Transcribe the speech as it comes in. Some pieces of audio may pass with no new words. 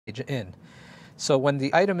in. So when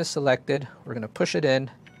the item is selected, we're going to push it in,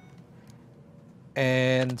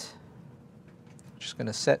 and just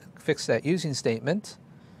going to fix that using statement.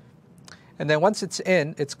 And then once it's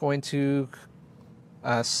in, it's going to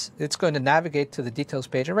navigate to the details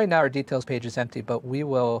page. And right now our details page is empty, but we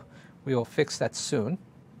will fix that soon.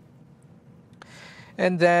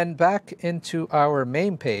 And then back into our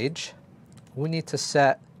main page, we need to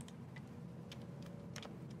set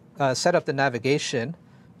up the navigation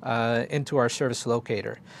into our service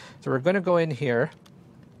locator. So we're going to go in here,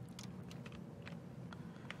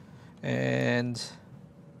 and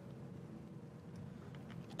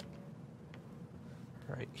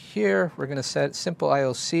right here we're going to set simple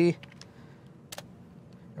IOC,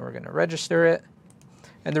 and we're going to register it.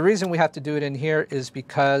 And the reason we have to do it in here is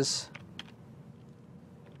because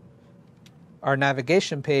our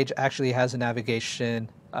navigation page actually has a navigation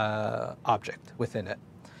object within it.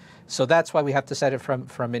 So that's why we have to set it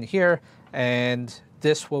from in here, and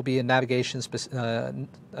this will be a navigation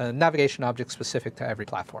object specific to every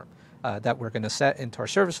platform that we're going to set into our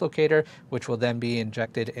service locator, which will then be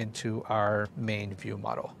injected into our main view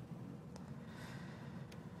model.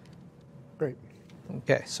 Great.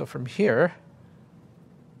 Okay, so from here,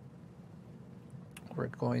 we're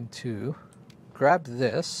going to grab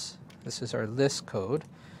this. This is our list code,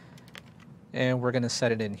 and we're going to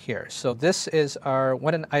set it in here. So this is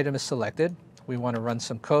when an item is selected, we want to run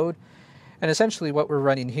some code. And essentially what we're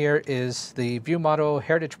running here is the view model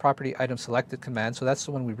heritage property item selected command. So that's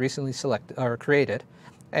the one we recently created.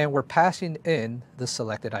 And we're passing in the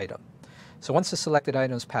selected item. So once the selected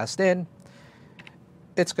item is passed in,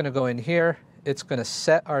 it's going to go in here. It's going to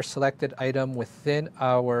set our selected item within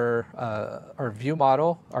our view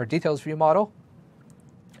model, our details view model.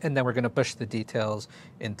 And then we're going to push the details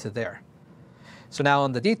into there. So now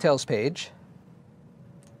on the details page,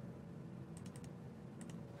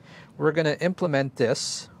 we're going to implement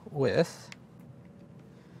this with,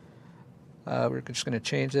 we're just going to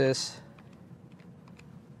change this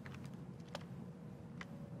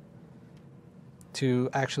to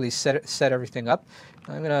actually set everything up.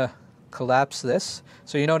 I'm going to collapse this.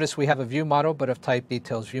 So you notice we have a view model, but of type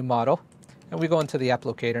details view model. And we go into the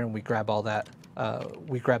applicator and we grab all that.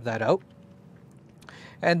 We grab that out.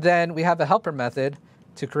 And then we have a helper method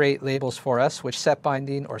to create labels for us, which set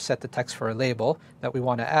binding or set the text for a label that we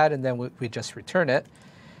want to add, and then we just return it.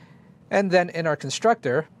 And then in our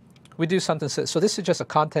constructor, we do something. So this is just a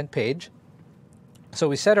content page. So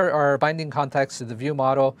we set our binding context to the view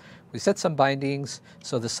model. We set some bindings.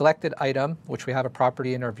 So the selected item, which we have a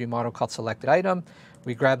property in our view model called selected item,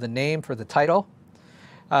 we grab the name for the title.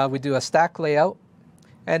 We do a stack layout,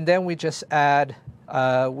 and then we just add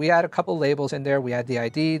we add a couple labels in there. We add the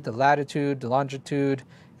ID, the latitude, the longitude,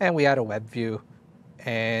 and we add a web view,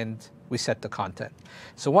 and we set the content.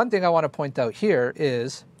 So one thing I want to point out here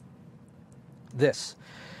is this.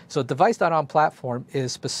 So device.onPlatform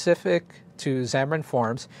is specific to Xamarin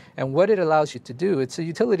Forms, and what it allows you to do, it's a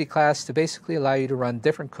utility class to basically allow you to run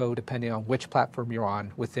different code depending on which platform you're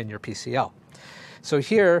on within your PCL. So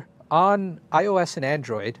here, on iOS and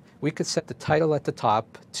Android, we could set the title at the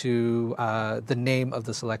top to the name of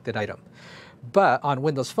the selected item. But on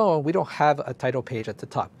Windows Phone, we don't have a title page at the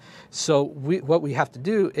top. So what we have to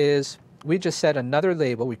do is we just set another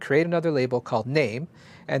label. We create another label called name,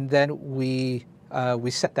 and then we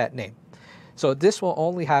set that name. So this will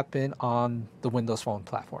only happen on the Windows Phone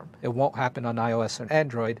platform. It won't happen on iOS and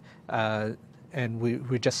Android, and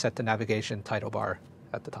we just set the navigation title bar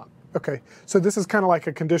at the top. Okay, so this is kind of like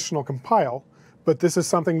a conditional compile, but this is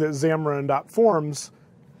something that Xamarin.Forms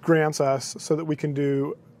grants us so that we can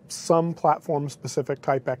do some platform-specific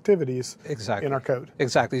type activities in our code.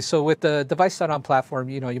 Exactly. So with the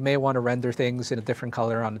device.onPlatform, you may want to render things in a different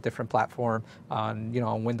color on a different platform.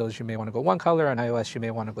 On Windows, you may want to go one color. On iOS, you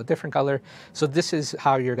may want to go different color. So this is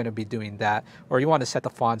how you're going to be doing that. Or you want to set the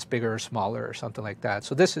fonts bigger or smaller or something like that.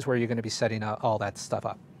 So this is where you're going to be setting all that stuff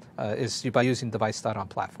up, is by using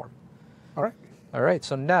device.onPlatform. All right. All right.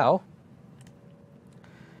 So now,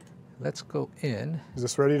 let's go in. Is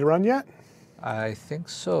this ready to run yet? I think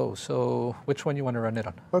so. So which one you want to run it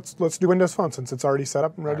on? Let's do Windows Phone since it's already set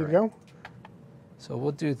up and ready to go. So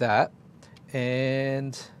we'll do that,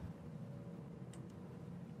 and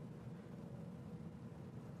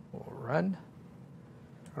we'll run.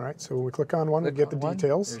 All right, so we click on one to get the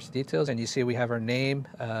details. There's details, and you see we have our name,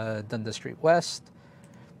 Dundas Street West.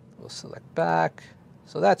 We'll select back.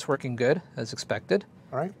 So that's working good, as expected.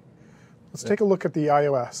 All right. Let's take a look at the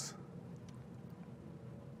iOS.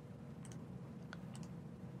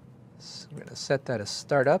 So we're going to set that as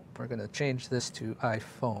startup. We're going to change this to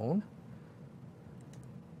iPhone.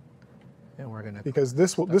 And we're going to, because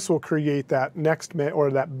this will create that next or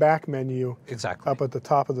that back menu exactly up at the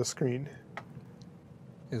top of the screen.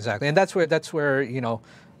 Exactly, and that's where you know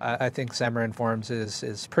I think Xamarin Forms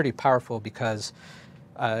is pretty powerful, because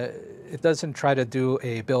it doesn't try to do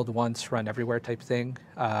a build once, run everywhere type thing,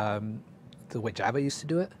 the way Java used to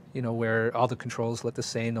do it. You know, where all the controls look the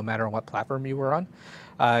same no matter on what platform you were on.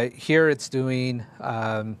 Here it's doing.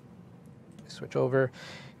 Switch over.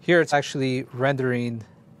 Here it's actually rendering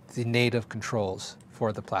the native controls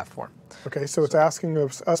for the platform. Okay, so it's asking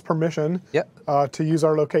us permission to use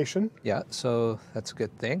our location. Yeah, so that's a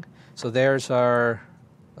good thing. So there's our,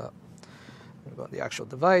 the actual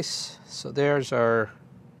device. So there's our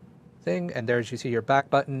thing, and there's, you see your back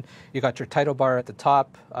button. You got your title bar at the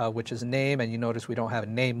top, which is a name, and you notice we don't have a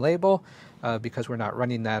name label because we're not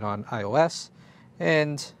running that on iOS.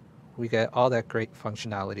 And we get all that great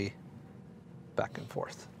functionality back and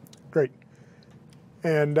forth. Great.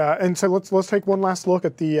 And so let's take one last look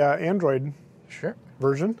at the Android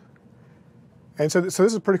version. And so this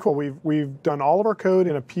is pretty cool. We've done all of our code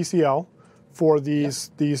in a PCL for these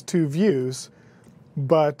two views,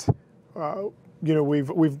 but you know,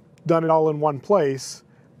 we've done it all in one place.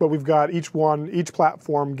 But we've got each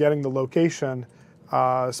platform getting the location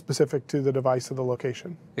specific to the device of the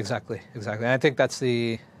location. Exactly. And I think that's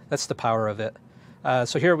the power of it.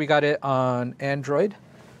 So here we got it on Android.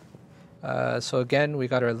 So again, we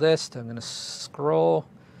got our list. I'm going to scroll,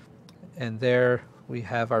 and there we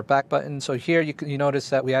have our back button. So here you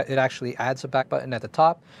notice that it actually adds a back button at the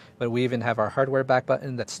top, but we even have our hardware back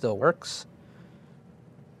button that still works.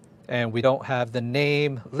 And we don't have the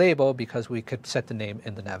name label because we could set the name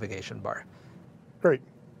in the navigation bar. Great.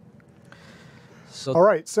 So, all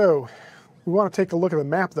right, so we want to take a look at the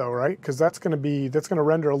map though, right? Because that's going to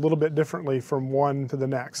render a little bit differently from one to the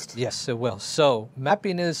next. Yes, it will. So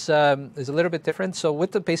mapping is a little bit different. So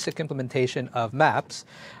with the basic implementation of maps,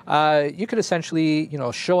 you could essentially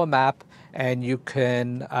show a map, and you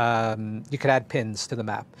can add pins to the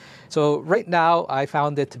map. So right now I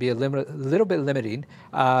found it to be a little bit limiting,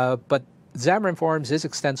 but Xamarin Forms is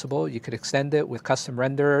extensible. You could extend it with custom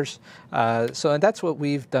renderers. And that's what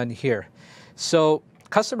we've done here. So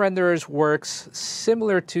custom renderers works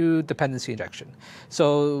similar to dependency injection.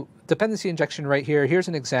 So dependency injection right here, here's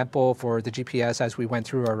an example for the GPS as we went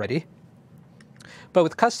through already. But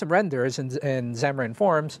with custom renders and Xamarin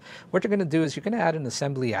Forms, what you're going to do is you're going to add an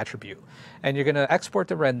assembly attribute. And you're going to export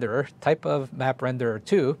the renderer, type of map renderer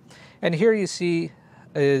 2. And here you see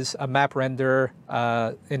is a map renderer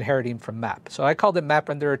inheriting from map. So I called it map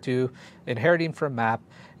renderer 2, inheriting from map.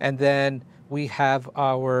 And then we have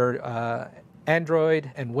our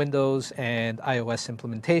Android and Windows and iOS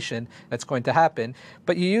implementation that's going to happen.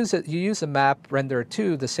 But you use a map renderer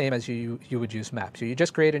 2 the same as you would use map. So you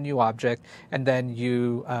just create a new object, and then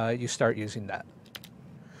you start using that.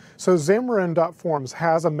 So Xamarin.Forms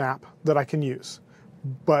has a map that I can use,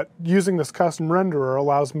 but using this custom renderer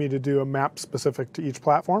allows me to do a map specific to each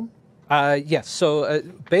platform? Yes. So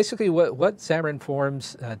basically what Xamarin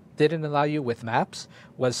Forms didn't allow you with maps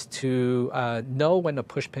was to know when a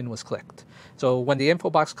push pin was clicked. So when the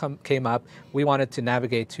info box came up, we wanted to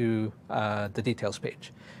navigate to the details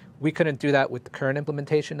page. We couldn't do that with the current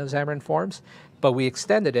implementation of Xamarin Forms, but we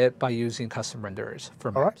extended it by using custom renderers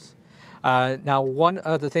for maps. Now, one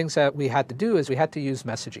of the things that we had to do is we had to use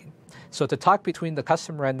messaging. So to talk between the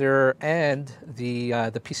custom renderer and the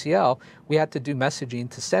PCL, we had to do messaging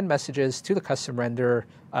to send messages to the custom renderer,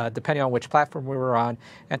 depending on which platform we were on,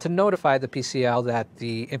 and to notify the PCL that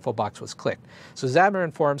the info box was clicked. So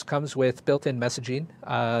Xamarin Forms comes with built-in messaging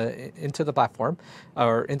into the platform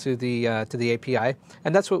or into the API,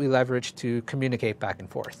 and that's what we leverage to communicate back and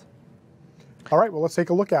forth. All right, well, let's take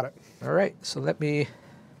a look at it. All right, so let me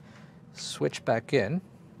switch back in.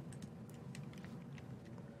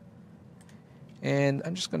 And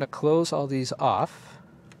I'm just going to close all these off.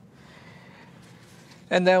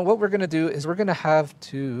 And then what we're going to do is we're going to have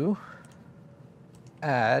to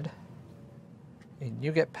add a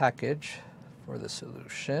NuGet package for the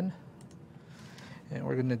solution. And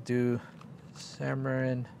we're going to do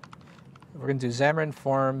Xamarin. We're going to do Xamarin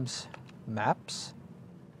Forms maps.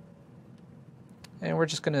 And we're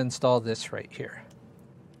just going to install this right here.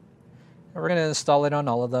 And we're going to install it on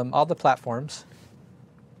all of them, all the platforms.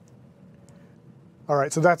 All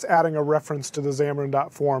right, so that's adding a reference to the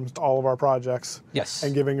Xamarin.Forms to all of our projects. Yes.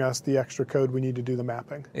 And giving us the extra code we need to do the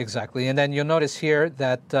mapping. Exactly. And then you'll notice here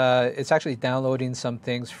that it's actually downloading some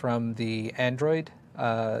things from the Android,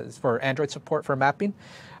 for Android support for mapping.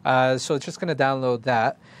 So it's just going to download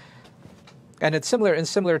that. And it's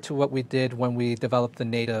similar to what we did when we developed the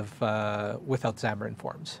native without Xamarin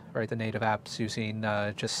Forms, right? The native apps using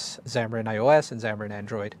just Xamarin iOS and Xamarin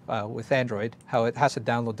Android. With Android, how it has to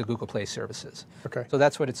download the Google Play services. Okay. So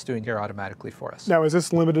that's what it's doing here automatically for us. Now, is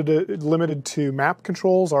this limited to map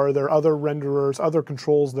controls, or are there other renderers, other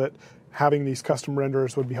controls that having these custom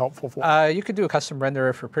renderers would be helpful for? You could do a custom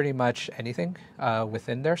renderer for pretty much anything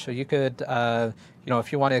within there. So you could,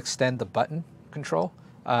 if you want to extend the button control,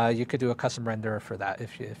 you could do a custom renderer for that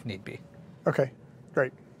if need be. Okay,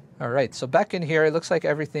 great. All right, so back in here, it looks like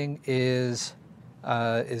everything is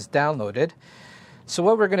downloaded. So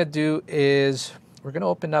what we're going to do is we're going to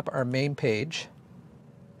open up our main page,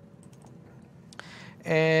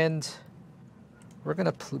 and we're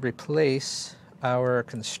going to replace our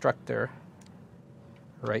constructor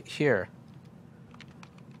right here.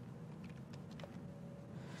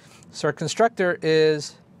 So our constructor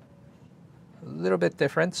is a little bit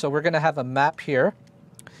different. So we're going to have a map here.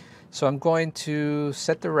 So I'm going to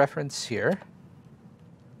set the reference here.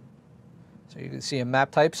 So you can see a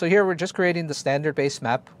map type. So here we're just creating the standard base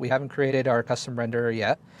map. We haven't created our custom renderer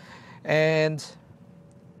yet. And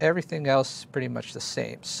everything else is pretty much the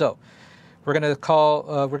same. So we're going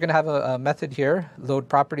to have a method here, load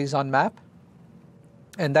properties on map.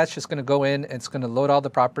 And that's just going to go in, and it's going to load all the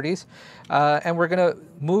properties. And we're going to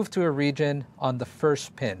move to a region on the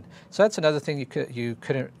first pin. So that's another thing you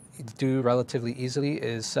couldn't do relatively easily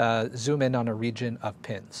is zoom in on a region of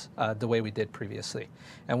pins the way we did previously.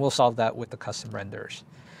 And we'll solve that with the custom renders.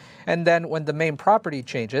 And then when the main property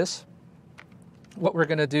changes, what we're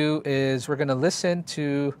going to do is we're going to listen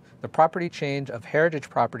to the property change of heritage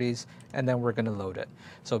properties, and then we're going to load it.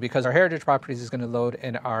 So because our heritage properties is going to load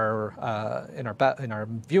in our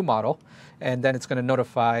view model, and then it's going to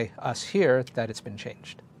notify us here that it's been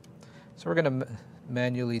changed. So we're going to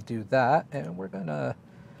manually do that, and we're going to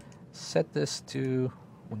set this to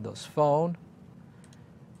Windows Phone,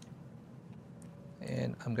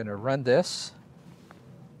 and I'm going to run this.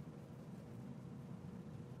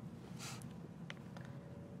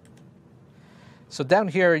 So down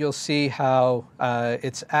here, you'll see how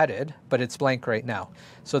it's added, but it's blank right now.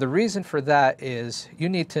 So the reason for that is you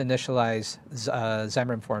need to initialize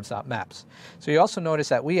Xamarin Forms.maps. So you also notice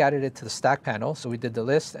that we added it to the stack panel. So we did the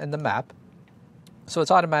list and the map. So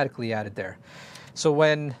it's automatically added there. So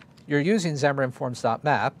when you're using Xamarin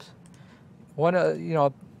Forms.maps,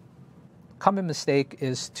 one common mistake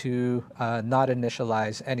is to not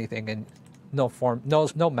initialize anything, and no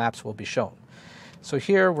maps will be shown. So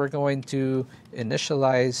here we're going to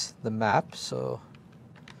initialize the map. So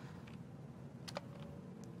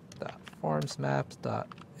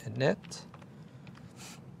 .formsmaps.init.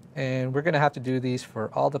 And we're going to have to do these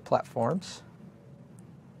for all the platforms.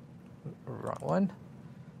 Wrong one.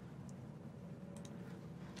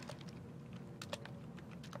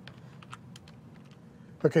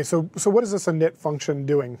 Okay, so what is this init function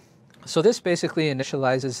doing? So this basically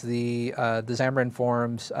initializes the Xamarin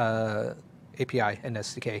Forms API and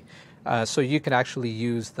SDK, so you can actually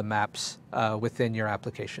use the maps within your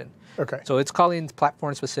application. Okay. So it's calling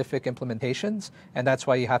platform-specific implementations, and that's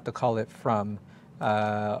why you have to call it from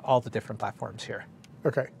all the different platforms here.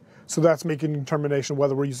 Okay. So that's making a determination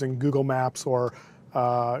whether we're using Google Maps or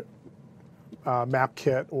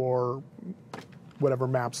MapKit or whatever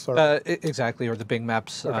maps are. Exactly, or the Bing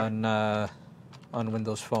Maps on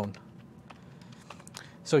Windows Phone.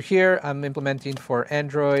 So here I'm implementing for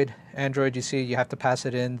Android. Android, you see, you have to pass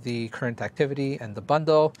it in the current activity and the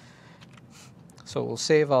bundle. So we'll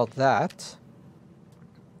save all that.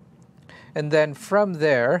 And then from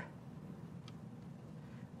there,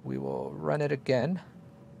 we will run it again.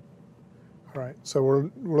 All right, so we're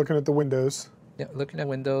looking at the Windows. Yeah, looking at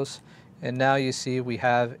Windows. And now you see we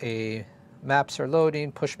have maps are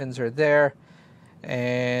loading, pushpins are there,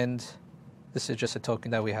 and this is just a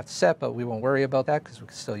token that we have to set, but we won't worry about that because we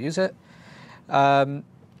can still use it.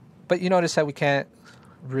 But you notice that we can't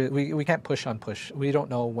push on push. We don't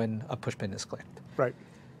know when a pushpin is clicked. Right.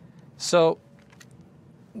 So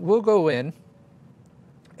we'll go in,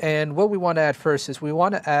 and what we want to add first is we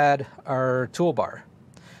want to add our toolbar.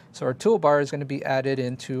 So our toolbar is going to be added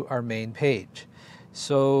into our main page.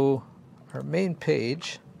 So our main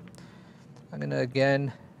page, I'm going to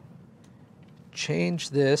again change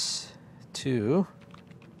this to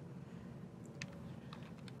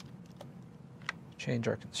change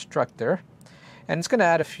our constructor, and it's going to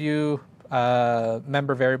add a few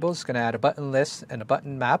member variables. It's going to add a button list and a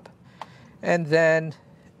button map, and then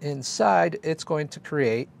inside it's going to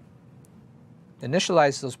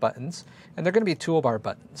initialize those buttons, and they're going to be toolbar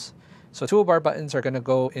buttons. So toolbar buttons are going to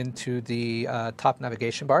go into the top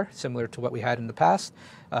navigation bar, similar to what we had in the past,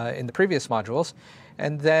 in the previous modules.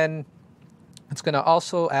 And then it's going to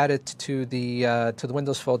also add it to the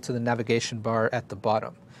Windows Phone, to the navigation bar at the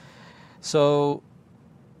bottom. So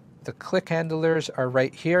the click handlers are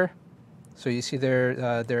right here. So you see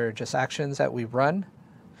they're just actions that we run,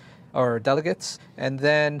 or delegates, and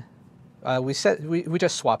then we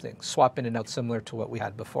just swap things, swap in and out, similar to what we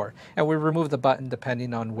had before. And we remove the button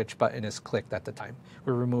depending on which button is clicked at the time.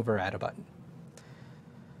 We remove or add a button.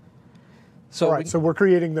 So so we're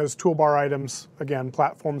creating those toolbar items, again,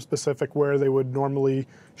 platform specific, where they would normally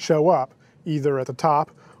show up, either at the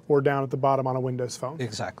top or down at the bottom on a Windows Phone.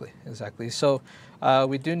 Exactly, exactly. So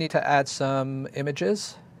we do need to add some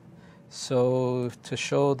images, so to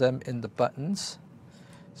show them in the buttons.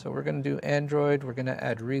 So we're going to do Android, we're going to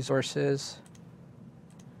add resources.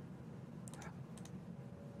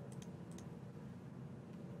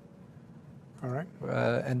 All right.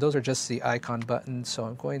 And those are just the icon buttons, so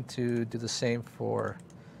I'm going to do the same for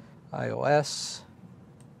iOS.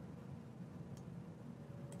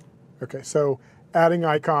 Okay, so adding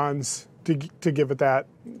icons to give it that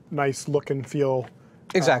nice look and feel.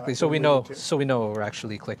 Exactly. So we know what we're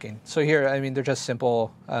actually clicking. So here, I mean, they're just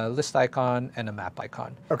simple list icon and a map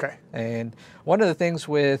icon. Okay. And one of the things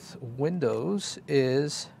with Windows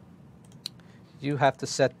is you have to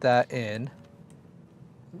set that in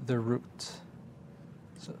the root.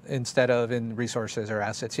 So instead of in resources or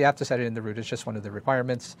assets, you have to set it in the root. It's just one of the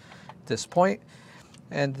requirements at this point.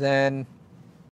 And then